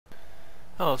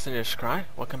Hello, Senior Scry.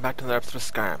 Welcome back to another episode of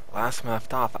Skyrim. Last time I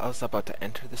left off, I was about to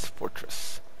enter this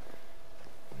fortress.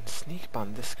 And sneak up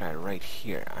on this guy right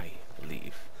here, I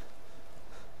believe.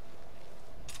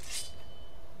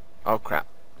 Oh crap.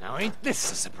 Now ain't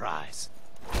this a surprise?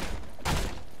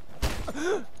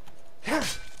 Not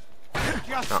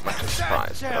much of a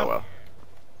surprise, but oh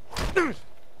well.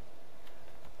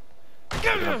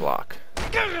 Gonna block.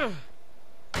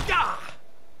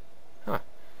 Huh.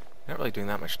 Not really doing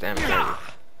that much damage, are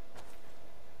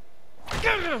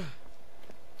you?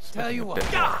 Tell you what,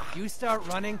 you start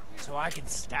running so I can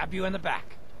stab you in the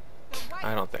back.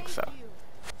 I don't think so.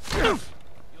 You'll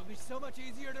be so much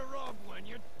easier to rob when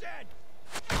you're dead.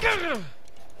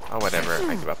 Oh, whatever.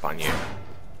 I give up on you.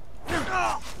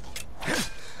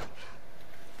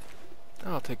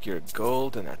 I'll take your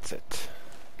gold, and that's it.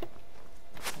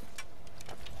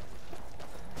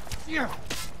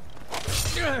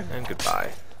 And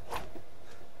goodbye.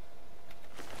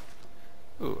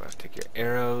 Ooh, I'll take your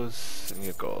arrows and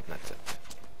your gold, and that's it.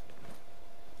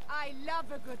 I love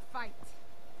a good fight.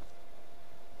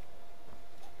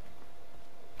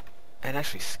 And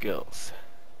actually skills.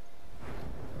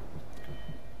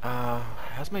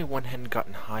 Has my one hand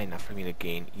gotten high enough for me to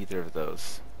gain either of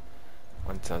those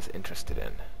ones I was interested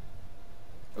in?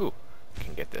 Ooh, I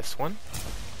can get this one.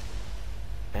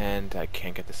 And I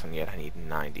can't get this one yet, I need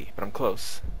 90, but I'm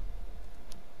close.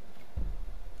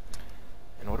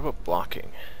 And what about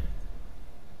blocking?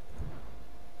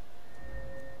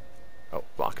 Oh,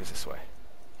 block is this way.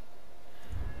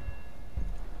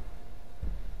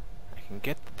 I can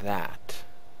get that.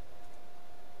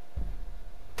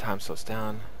 Time slows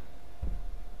down.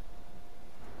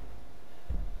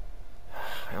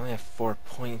 I only have 4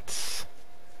 points.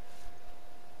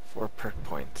 4 perk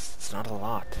points. It's not a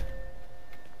lot.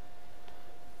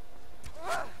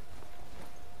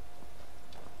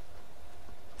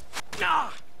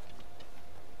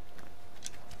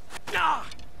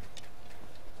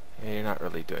 Yeah, you're not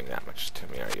really doing that much to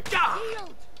me, are you?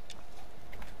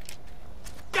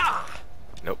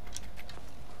 Nope.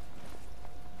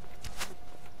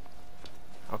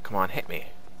 Oh, come on, hit me.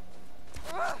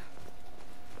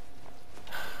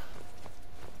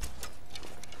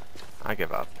 I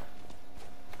give up.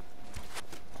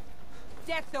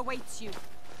 Death awaits you.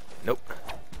 Nope.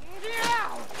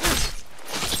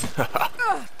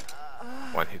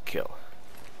 One hit kill.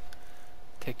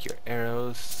 Take your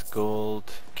arrows,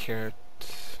 gold, carrot,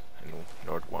 and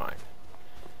Nord wine.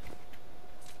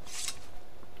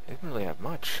 I didn't really have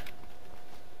much.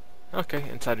 Okay,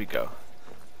 inside we go.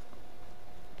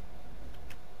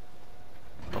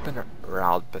 Open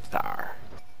Raldbthar.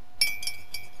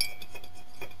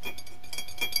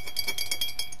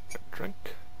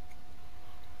 Drink.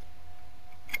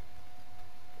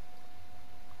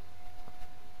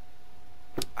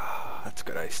 Ah, that's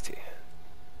good iced tea.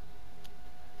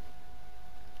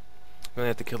 I'm gonna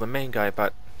have to kill the main guy,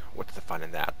 but what's the fun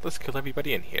in that? Let's kill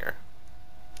everybody in here.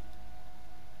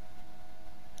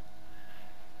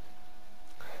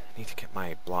 I need to get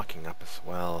my blocking up as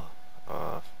well.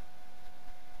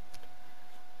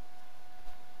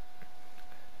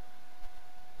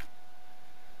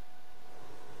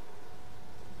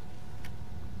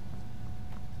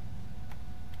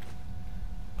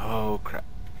 Oh crap.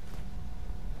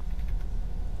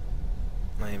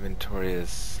 My inventory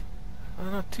is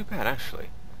not too bad actually.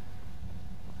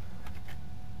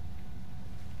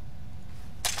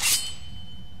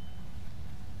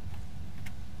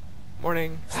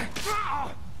 Morning. You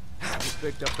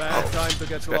picked a bad time to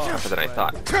get It's got tougher than I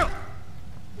thought.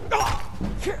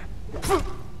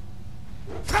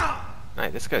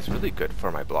 Nice, this guy's really good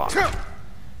for my block.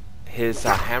 His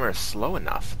hammer is slow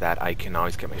enough that I can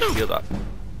always get my shield up.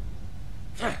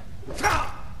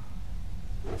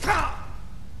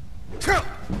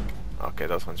 Okay,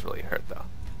 those ones really hurt though.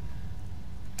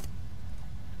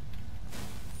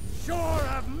 Sure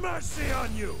have mercy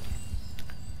on you.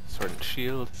 Sword and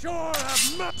shield. Sure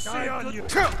have mercy on you,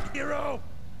 hero.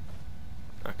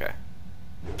 Okay.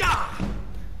 Now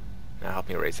help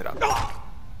me raise it up.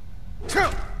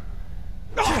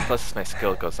 Plus as my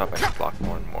skill goes up, I can block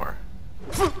more and more.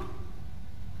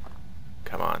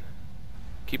 Come on.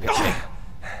 Keep hitting me.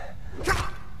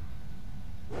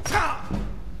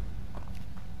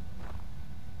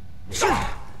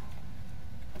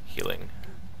 Healing.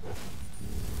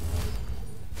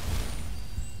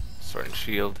 Sword and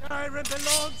shield. Skyrim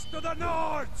belongs to the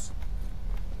Nords.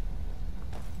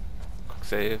 Quick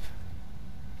save.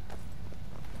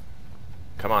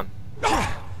 Come on.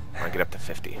 I want to get up to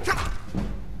 50.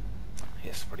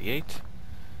 Yes, 48.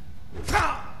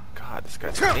 God, this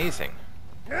guy's amazing.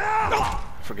 I'm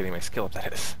forgetting my skill up,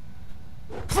 that is.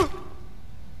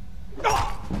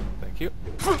 you.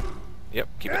 Yep,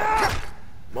 keep it up.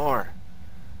 More.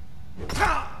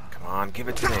 Come on, give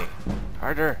it to me.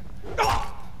 Harder.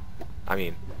 I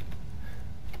mean...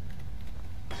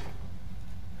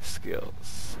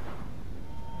 skills.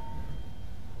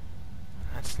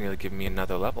 That's nearly giving me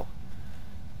another level.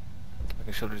 I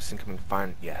can shoulder this incoming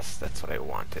fire. Yes, that's what I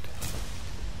wanted.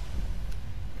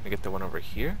 Can I get the one over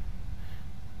here?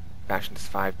 Fashion does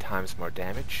 5 times more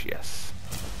damage. Yes.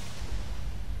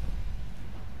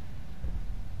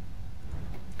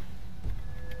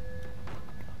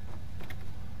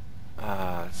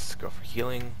 Let's go for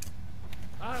healing.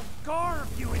 I'll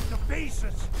carve you into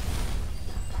pieces.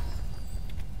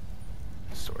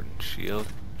 Sword and shield.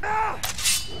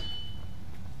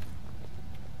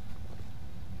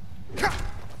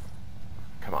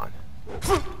 Come on.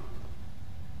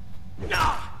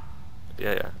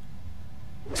 Yeah.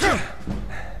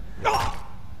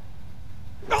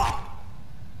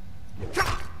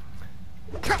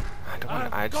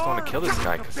 I just want to kill this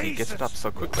guy because he gets it up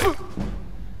so quickly.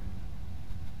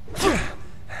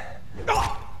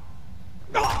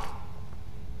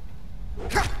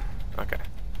 Okay.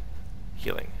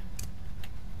 Healing.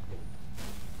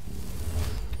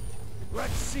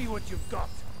 Let's see what you've got.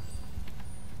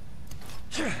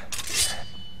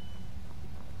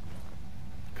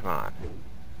 Come on.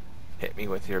 Hit me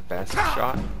with your best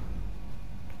shot.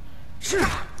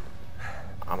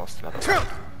 Almost another one.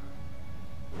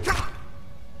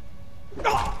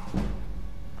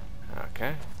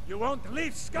 Okay. You won't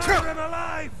leave Skyrim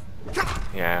alive!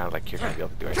 Yeah, like you're gonna be able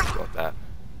to do anything about that.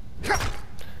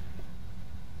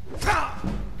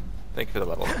 Thank you for the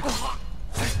level.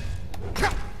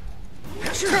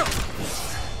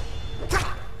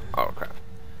 Oh crap.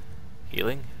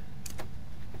 Healing?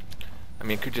 I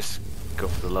mean, could just go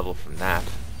for the level from that.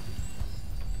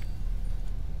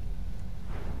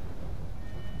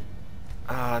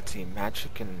 Let's see,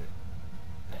 magic and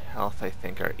health I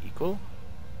think are equal.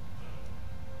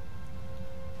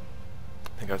 I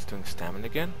think I was doing stamina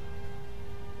again.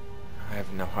 I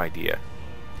have no idea.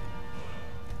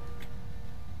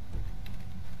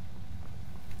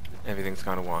 Everything's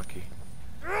gone wonky.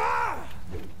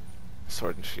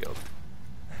 Sword and shield.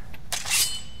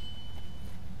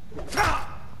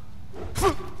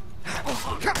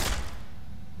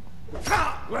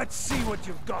 Let's see what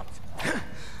you've got.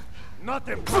 Not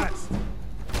impressed.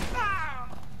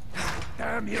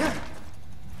 Damn you.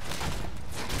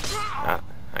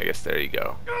 I guess there you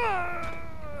go.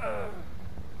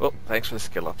 Well, thanks for the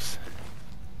skill ups.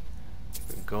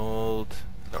 Gold,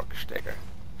 Norksteiger.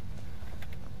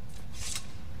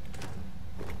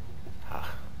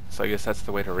 So I guess that's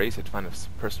the way to raise it, find a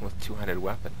person with two-handed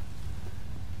weapon.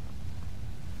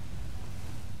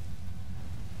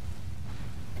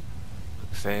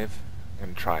 Quick save,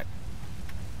 and try it.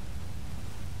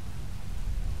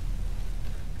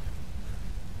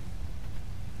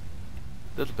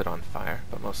 A little bit on fire,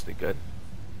 but mostly good.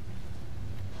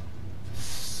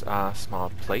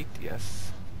 Small plate,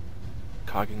 yes.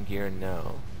 Cogging gear,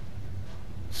 no.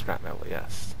 Scrap metal,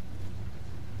 yes.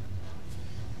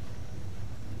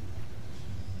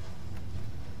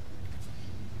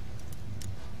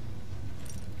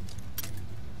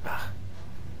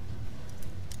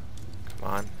 Come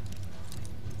on.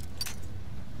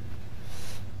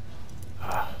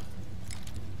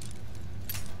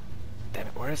 Damn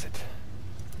it, where is it?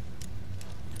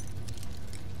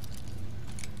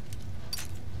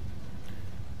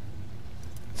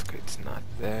 It's good, it's not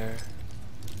there.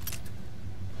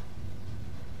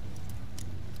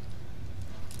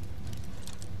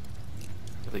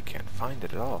 Really can't find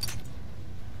it at all.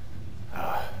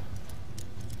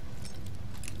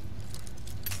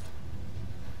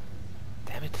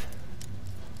 Damn it.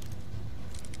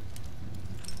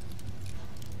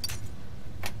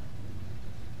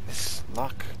 This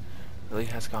lock really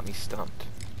has got me stumped.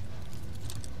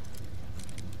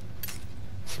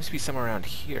 Seems to be somewhere around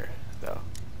here, though.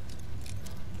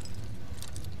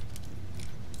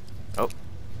 Oh.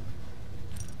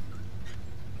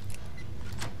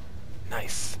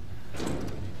 Nice.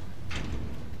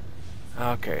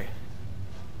 Okay.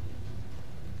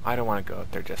 I don't want to go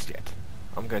up there just yet.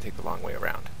 I'm gonna take the long way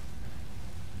around.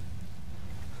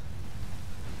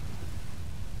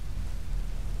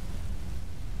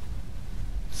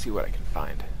 See what I can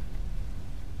find.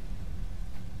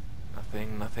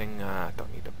 Nothing,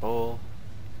 don't need a bowl.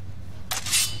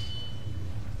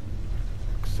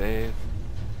 Save.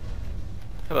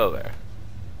 Hello there.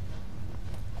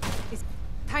 It's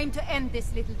time to end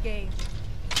this little game.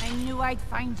 I knew I'd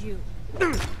find you.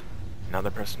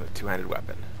 Another person with two-handed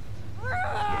weapon.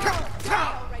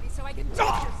 Already, so I can take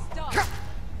your stuff.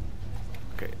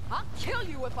 Okay. I'll kill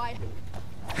you if I...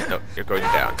 No, you're going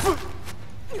down.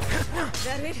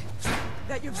 That it?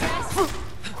 That your best?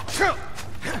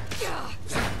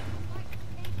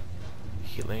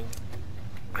 Healing.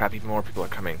 Crap, even more people are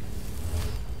coming.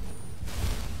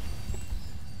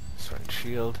 Sword and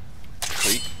shield.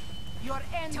 Retreat. Your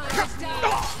end is near,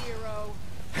 hero.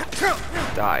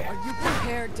 Die. Are you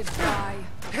prepared to die?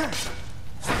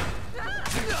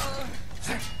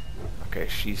 Okay,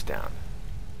 she's down.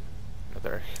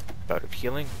 Another bout of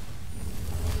healing.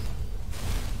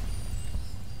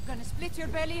 Gonna split your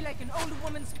belly like an old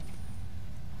woman's...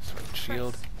 Sword and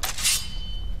shield.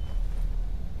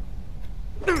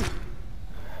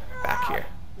 Back here.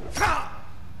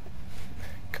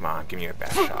 Come on, give me your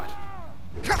best shot.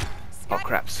 Oh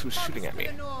crap, who's shooting at me?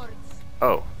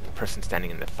 Oh, the person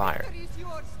standing in the fire.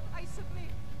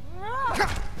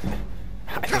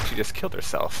 I think she just killed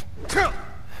herself.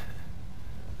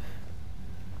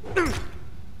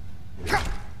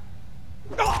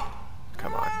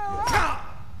 Come on.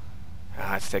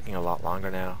 Ah, it's taking a lot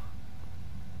longer now.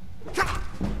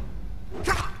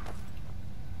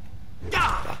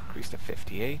 Increase to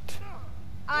 58.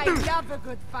 I love a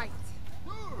good fight.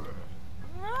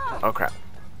 Oh crap.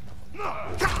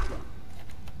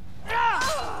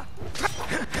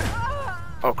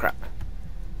 Oh crap.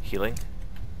 Healing.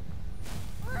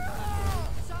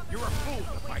 You're a fool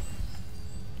to fight.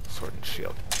 Sword and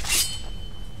shield.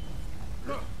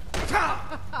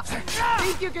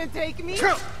 Think you can take me?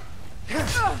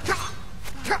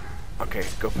 Okay,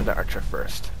 go for the archer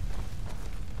first.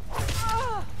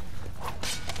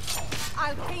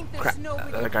 I'll paint the Crap, snow with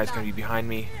the other your guy's gonna be blood. behind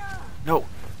me. No!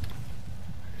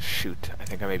 Shoot, I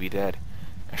think I may be dead.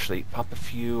 Actually, pop a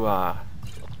few,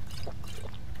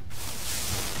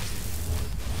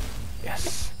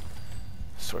 Yes.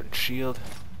 Sword and shield.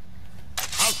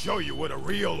 I'll show you what a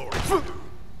real orc do.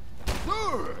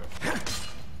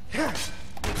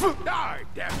 Die,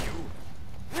 damn you!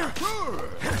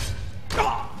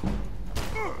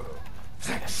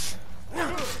 Yes.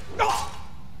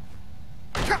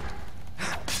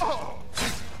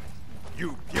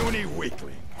 You puny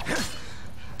weakling!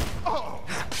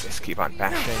 Just keep on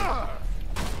bashing.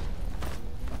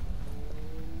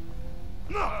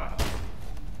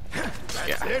 That's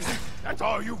Yeah. it? That's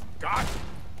all you've got?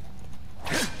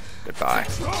 Goodbye.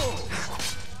 Oh.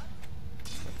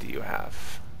 What do you have?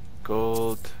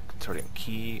 Gold, consortium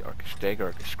key, orcish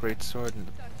dagger, orcish greatsword, and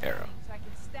the arrow. So I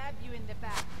can stab you in the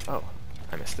back. Oh,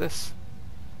 I missed this.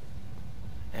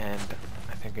 And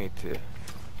I think I need to...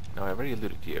 No, I already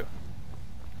looted you.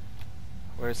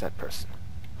 Where is that person?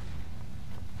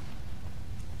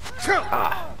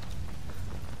 Ah!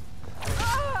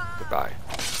 Goodbye.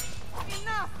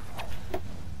 Enough!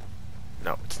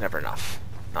 No, it's never enough.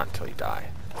 Not until you die.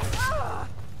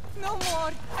 No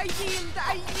more! I yield!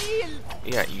 I yield!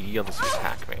 Yeah, you yield as you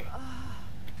attack me.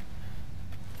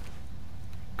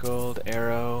 Gold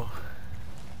arrow.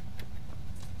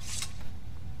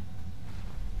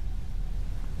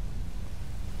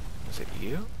 Was it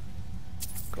you?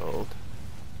 Gold.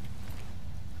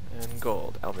 And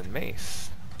gold. Elven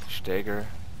mace. Stagger.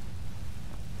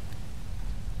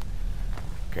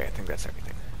 Okay, I think that's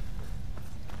everything.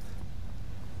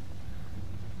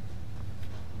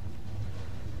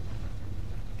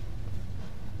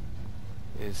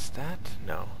 Is that?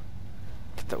 No.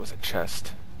 I thought that was a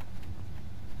chest.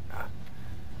 Ah.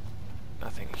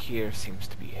 Nothing here seems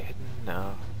to be hidden.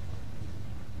 No.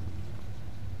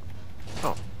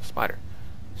 Oh, spider.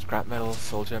 Scrap metal,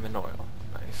 soul gem, and oil.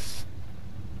 Nice.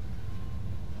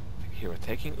 I think here we're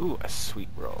taking... Ooh, a sweet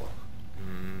roll.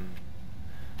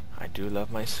 I do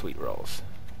love my sweet rolls.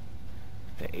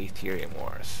 The Aetherium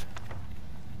Wars.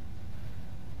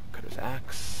 Cutter's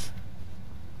axe.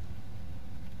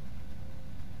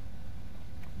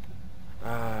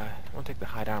 Won't take the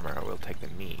hide armor, I will take the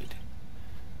mead.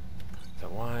 The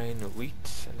wine, the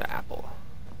wheat, and the apple.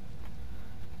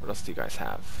 What else do you guys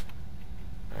have?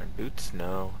 Iron boots?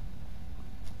 No.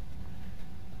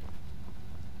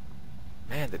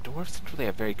 Man, the dwarves didn't really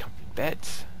have very comfy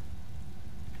beds.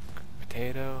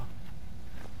 Potato,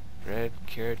 bread,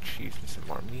 carrot, cheese, and some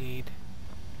more mead.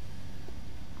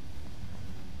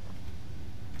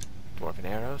 Dwarven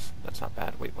arrows? That's not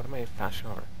bad. Wait, what am I flashing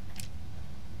over?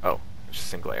 Oh, just a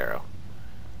single arrow.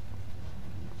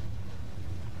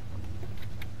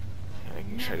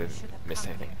 Making sure I didn't miss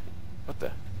anything. What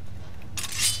the?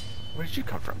 Where did you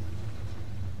come from?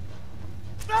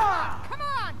 Come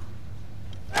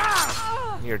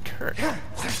on! Your turn.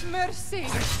 Mercy!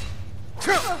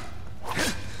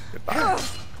 Goodbye.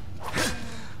 I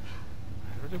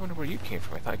really wonder where you came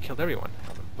from. I thought I killed everyone. I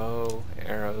have a bow,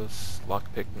 arrows,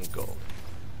 lockpick, and gold.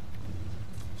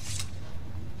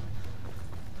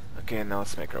 Okay, now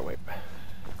let's make our way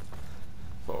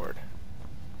forward.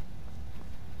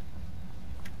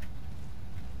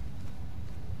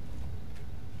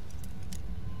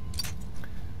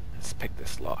 Let's pick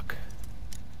this lock.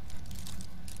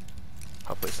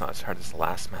 Hopefully it's not as hard as the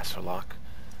last master lock.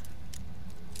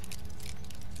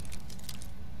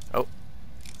 Oh.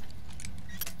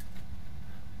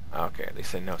 Okay, at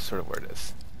least I know sort of where it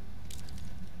is.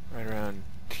 Right around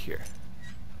here.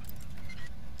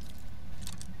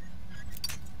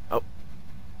 Oh.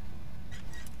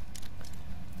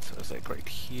 So it's like right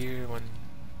here, one,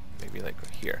 maybe like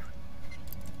right here.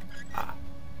 Ah.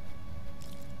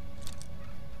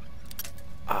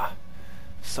 Ah.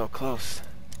 So close.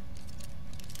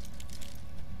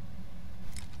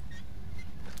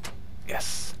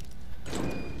 Yes.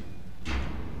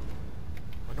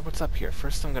 Wonder what's up here.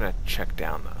 First I'm gonna check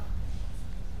down though.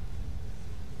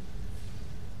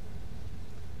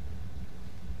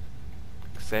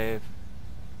 Save.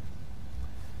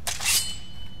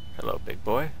 Hello, big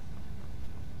boy.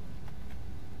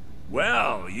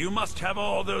 Well, you must have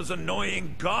all those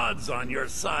annoying gods on your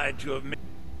side to have made...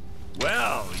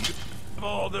 Well, you have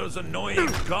all those annoying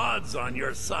gods on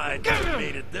your side to have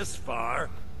made it this far,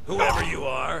 whoever you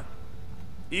are.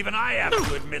 Even I have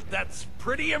to admit that's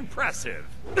pretty impressive.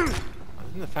 Other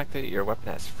than the fact that your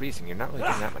weapon has freezing, you're not really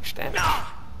getting that much damage.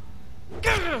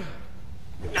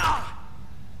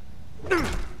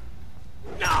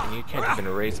 And you can't even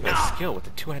raise my skill with a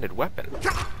two-handed weapon.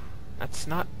 That's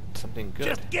not something good.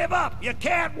 Just give up! You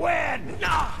can't win!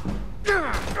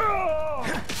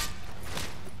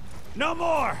 No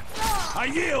more!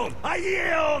 I yield! I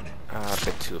yield! A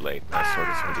bit too late. My sword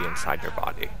is already inside your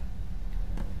body.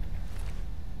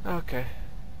 Okay.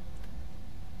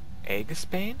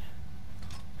 Aegisbane?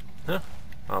 Huh.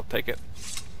 I'll take it.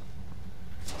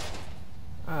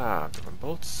 Ah, different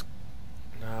bolts.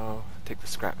 No. Take the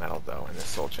scrap metal, though, and the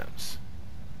soul gems.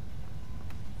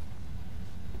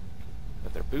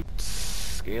 Leather boots.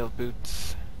 Scale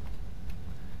boots.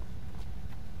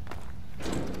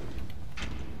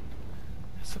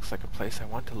 This looks like a place I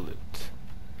want to loot.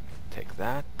 Take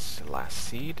that. Last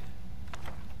seed.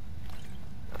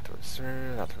 Not to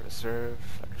reserve. Not to reserve.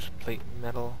 Extra plate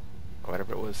metal. Or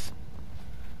whatever it was.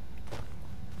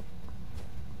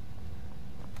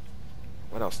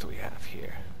 What else do we have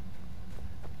here?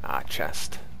 Ah,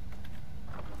 chest.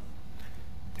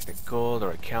 Take a gold or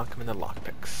a calcum in the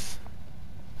lockpicks.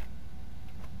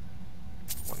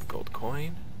 1 gold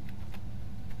coin.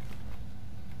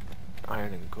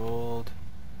 Iron and gold.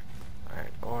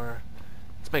 Iron ore.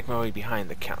 Let's make my way behind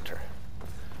the counter.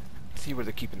 See where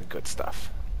they're keeping the good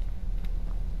stuff.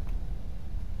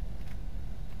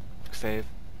 Save.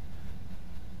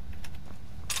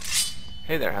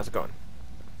 Hey there, how's it going?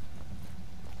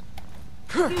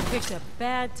 You picked a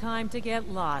bad time to get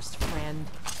lost, friend.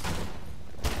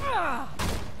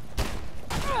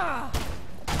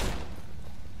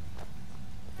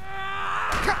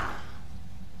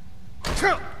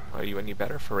 Are you any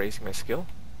better for raising my skill?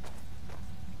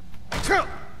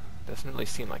 Doesn't really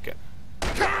seem like it.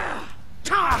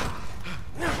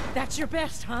 That's your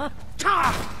best, huh?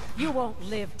 You won't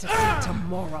live to see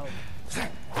tomorrow. Come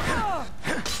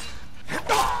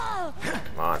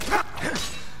on.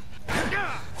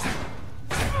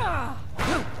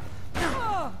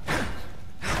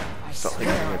 I Stop swear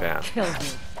letting me I'll down. kill you.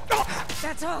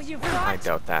 That's all you've got? I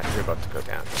doubt that. You're about to go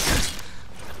down.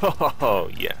 Oh,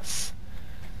 yes.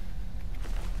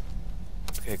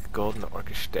 Okay, gold and the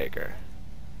orcish dagger.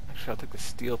 Actually, I'll take the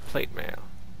steel plate mail.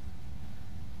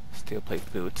 Steel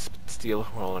plate boots, but steel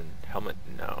horn helmet,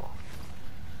 no.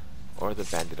 Or the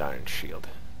banded iron shield.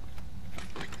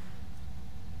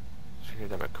 Junior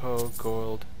Demaco,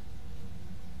 gold.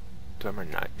 Dwemer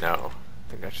knight, no. I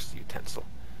think that's just a utensil.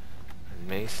 And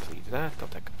mace, leave that.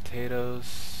 Don't take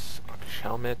potatoes. Orcish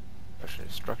helmet, potion of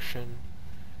destruction.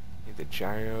 Need the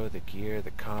gyro, the gear,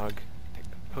 the cog. Take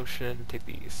the potion, take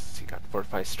these. So you got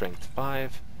fortified strength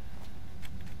 5.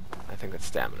 I think that's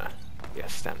stamina.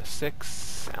 Yes, stamina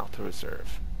 6. Alto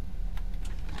reserve.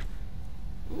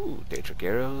 Ooh, Daedric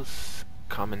arrows.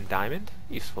 Common diamond.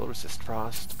 Useful, resist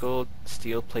frost. Gold,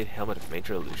 steel plate helmet of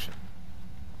major illusion.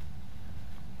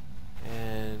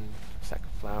 And sack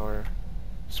of flour.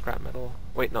 Scrap metal.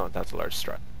 Wait, no, that's a large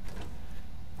strut.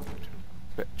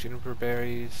 Juniper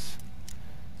berries.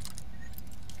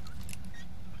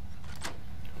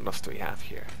 What else do we have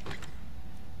here?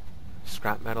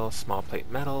 Scrap metal, small plate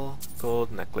metal,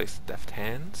 gold, necklace, deft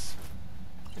hands,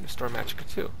 and a store magica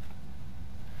too.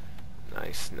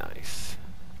 Nice, nice.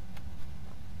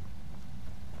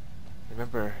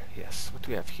 Remember, yes, what do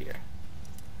we have here?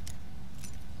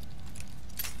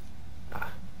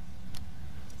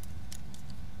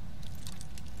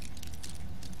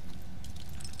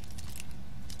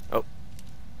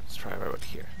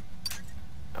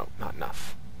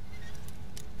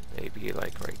 be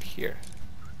like right here.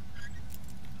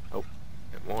 Oh, a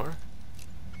bit more.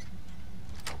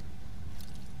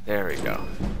 There we go.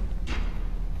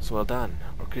 So well done.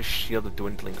 Orcish Shield of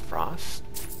Dwindling Frost,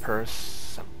 purse,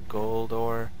 some gold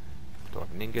ore,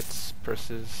 dwarven ingots,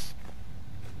 purses,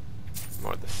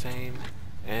 more of the same,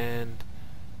 and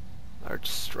large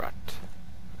strut.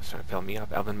 That's trying to fill me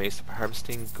up. Elven Mace for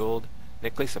harvesting, gold,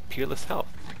 necklace of peerless health.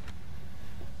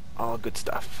 All good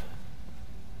stuff.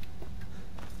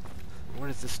 Where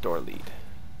does this door lead?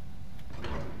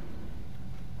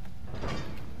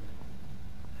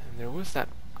 And there was that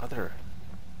other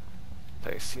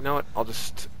place. You know what?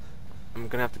 I'm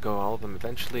gonna have to go all of them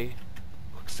eventually.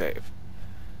 Quick save.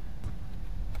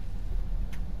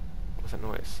 What was that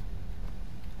noise?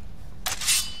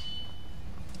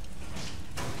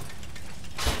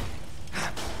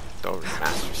 Dwarven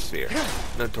Master Sphere.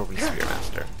 No, Dwarven Sphere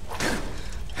Master.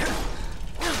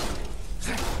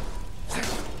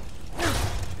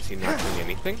 Is he not doing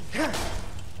anything?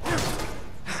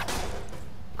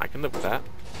 I can live with that.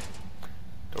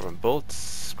 Dwarven Bolts,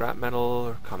 Scrap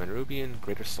Metal, Common Ruby, and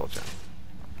Greater Soul Gem.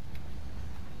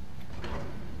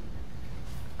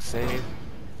 Save.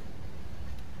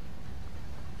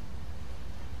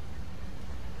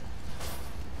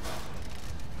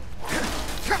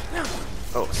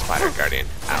 Oh, Spider Guardian.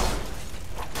 Ow.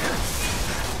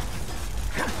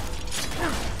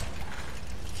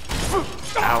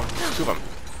 Ow, there's two of them.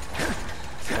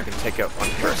 See if I can take out one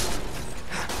first.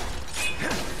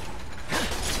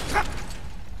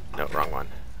 No, wrong one.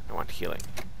 I want healing.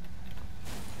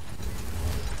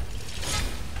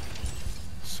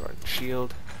 Sword and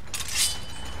shield.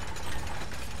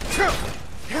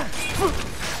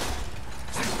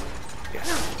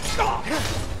 Yes.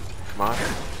 Come on.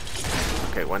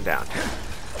 Okay, one down.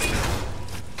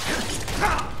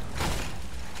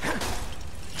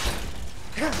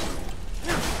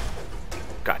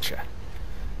 Gotcha.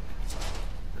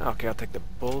 Okay, I'll take the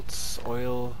bolts,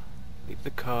 oil, leave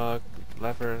the cog, leave the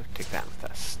lever, take the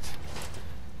amethyst.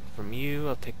 From you,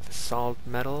 I'll take the solid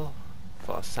metal,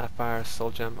 full of sapphire,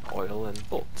 soul gem, oil, and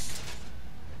bolts.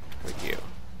 For you.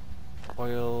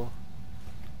 Oil,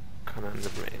 common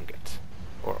ingot,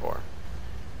 or ore.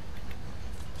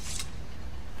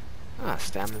 Ah,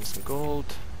 stamina and some gold.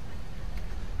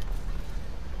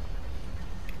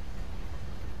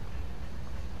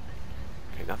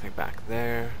 Okay, nothing back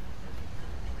there.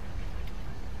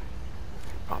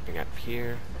 Popping up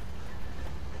here.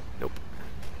 Nope.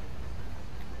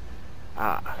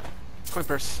 Ah, coin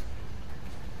purse.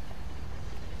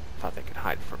 Thought they could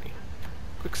hide from me.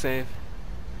 Quick save.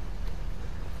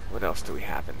 What else do we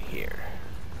have in here?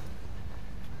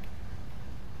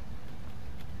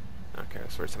 Okay, I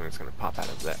swear something's gonna pop out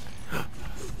of that.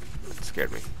 That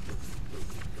scared me.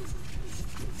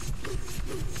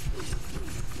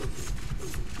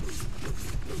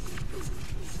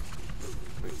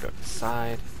 We go to the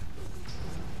side.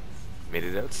 Made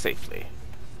it out safely.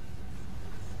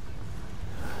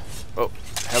 Oh,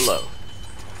 hello.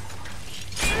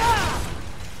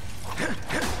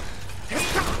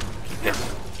 Yeah.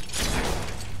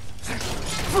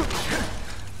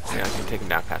 Yeah, I can take him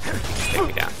down fast enough. He can take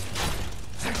me down.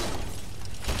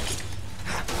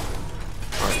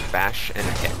 Or bash and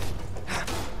a hit.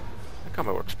 That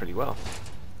combo works pretty well.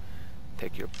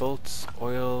 Take your bolts,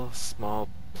 oil, small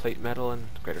plate metal, and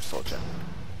greater soul gem.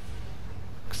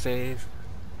 Save.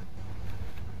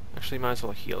 Actually, might as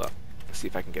well heal up. Let's see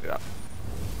if I can get it up.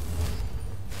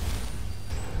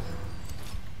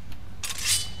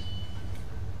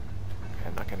 Okay,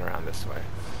 I'm not getting around this way.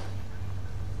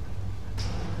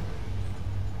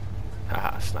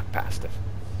 Haha, snuck past it.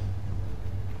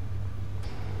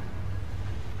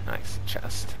 Nice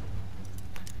chest.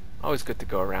 Always good to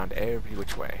go around every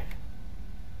which way.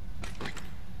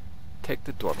 Take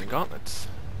the dwarven gauntlets.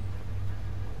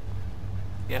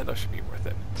 Yeah, those should be worth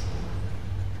it.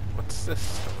 What's this?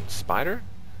 Stone spider?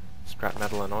 Scrap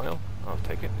metal and oil? I'll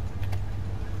take it.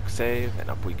 Save, and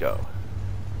up we go.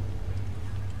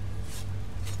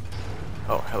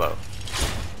 Oh, hello.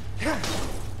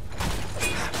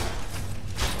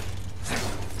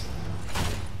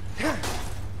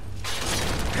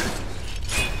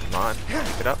 Come on,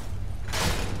 keep it up.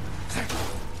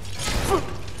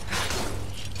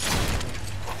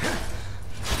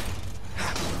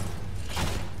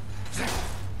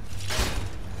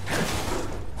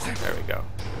 There we go.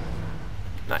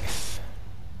 Nice.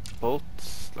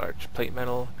 Bolts, large plate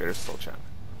metal, greater soul gem.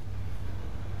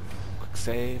 Quick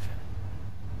save.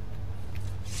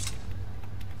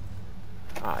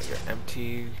 Ah, your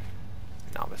empty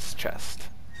novice chest.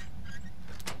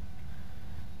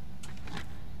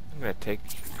 I'm gonna take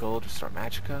gold, restore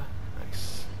magicka.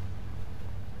 Nice.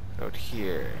 Out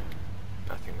here.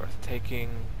 Nothing worth taking.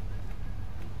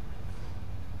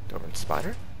 Dwemer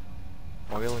spider.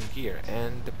 Oil and gear.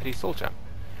 And the pretty soul gem.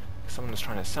 Someone was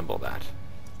trying to assemble that.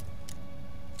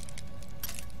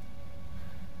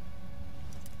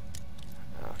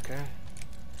 Okay.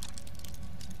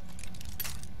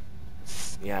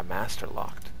 Yeah, master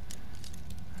locked.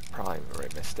 Probably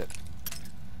already missed it.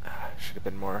 Should have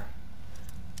been more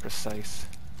precise.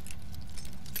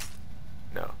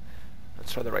 No.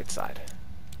 Let's try the right side.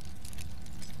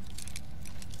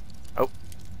 Oh,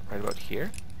 right about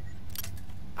here?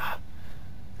 Ah,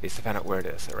 at least I found out where it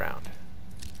is around.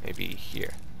 Maybe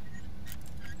here.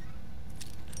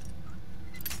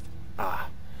 Ah,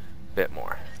 bit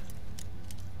more.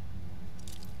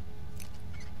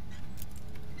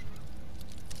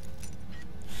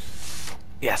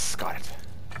 Yes, got it.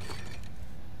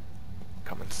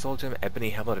 Common soul gem,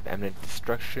 ebony helmet of eminent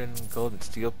destruction, gold and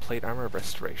steel plate armor of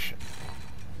restoration.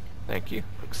 Thank you.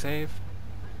 Quick save.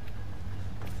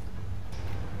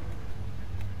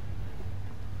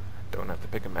 Don't have to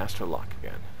pick a master lock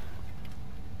again.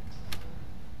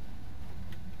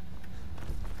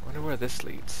 I wonder where this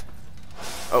leads.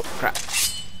 Oh, crap.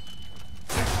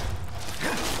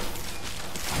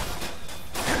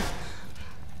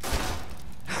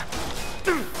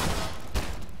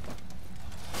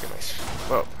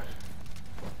 Whoa.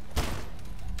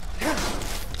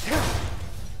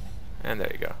 And there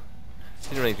you go.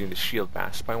 Didn't really do the shield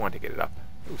bash, but I wanted to get it up.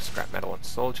 Ooh, scrap metal and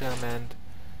soul gem, and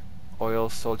oil,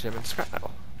 soul gem, and scrap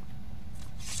metal.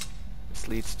 This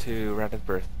leads to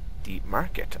Raldbthar Deep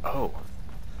Market. Oh,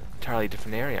 entirely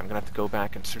different area. I'm gonna have to go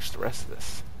back and search the rest of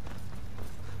this.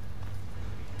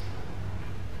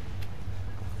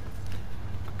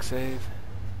 Quick save.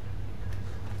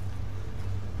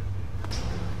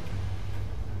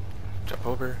 Jump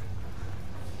over.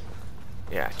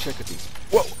 Yeah, check out these.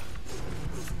 Whoa!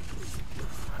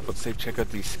 Let's say check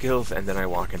out these skills, and then I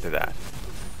walk into that.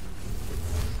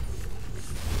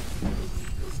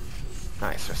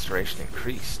 Nice, restoration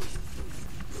increased.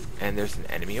 And there's an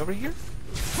enemy over here?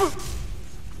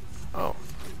 Oh.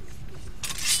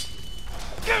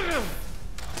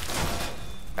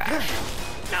 Bash.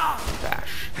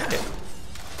 Bash. Hit.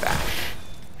 Bash.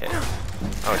 Hit.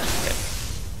 Oh, it just hit.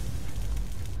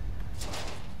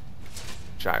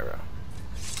 Gyro.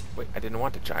 Wait, I didn't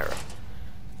want the gyro.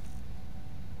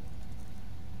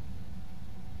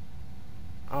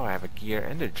 Oh, I have a gear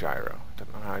and a gyro.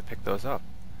 Don't know how I picked those up.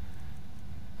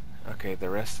 Okay, the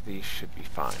rest of these should be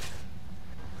fine.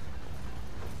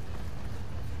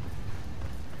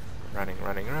 Running,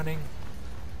 running, running.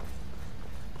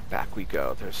 Back we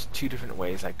go. There's two different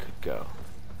ways I could go.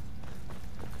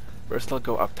 First I'll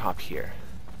go up top here.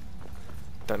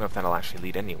 Don't know if that'll actually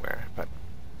lead anywhere, but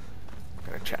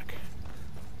I'm gonna check.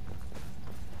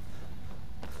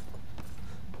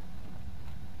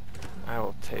 I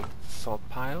will take the salt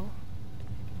pile.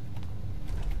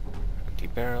 Empty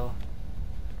barrel.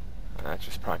 And that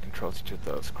just probably controls each of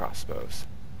those crossbows.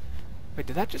 Wait,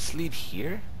 did that just lead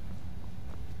here?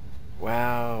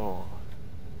 Wow.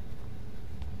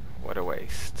 What a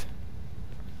waste.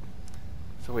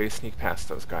 It's a way to sneak past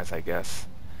those guys, I guess.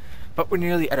 But we're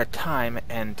nearly out of time,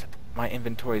 and my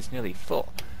inventory is nearly full.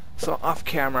 So off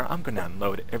camera, I'm going to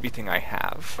unload everything I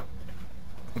have.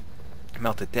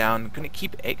 Melt it down. I'm going to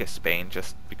keep Aegisbane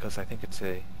just because I think it's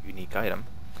a unique item.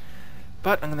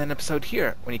 But I'm going to end the episode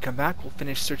here. When you come back, we'll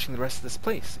finish searching the rest of this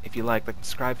place. If you like,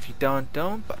 subscribe. If you don't.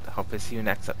 But I hope to see you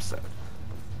next episode.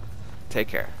 Take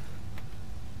care.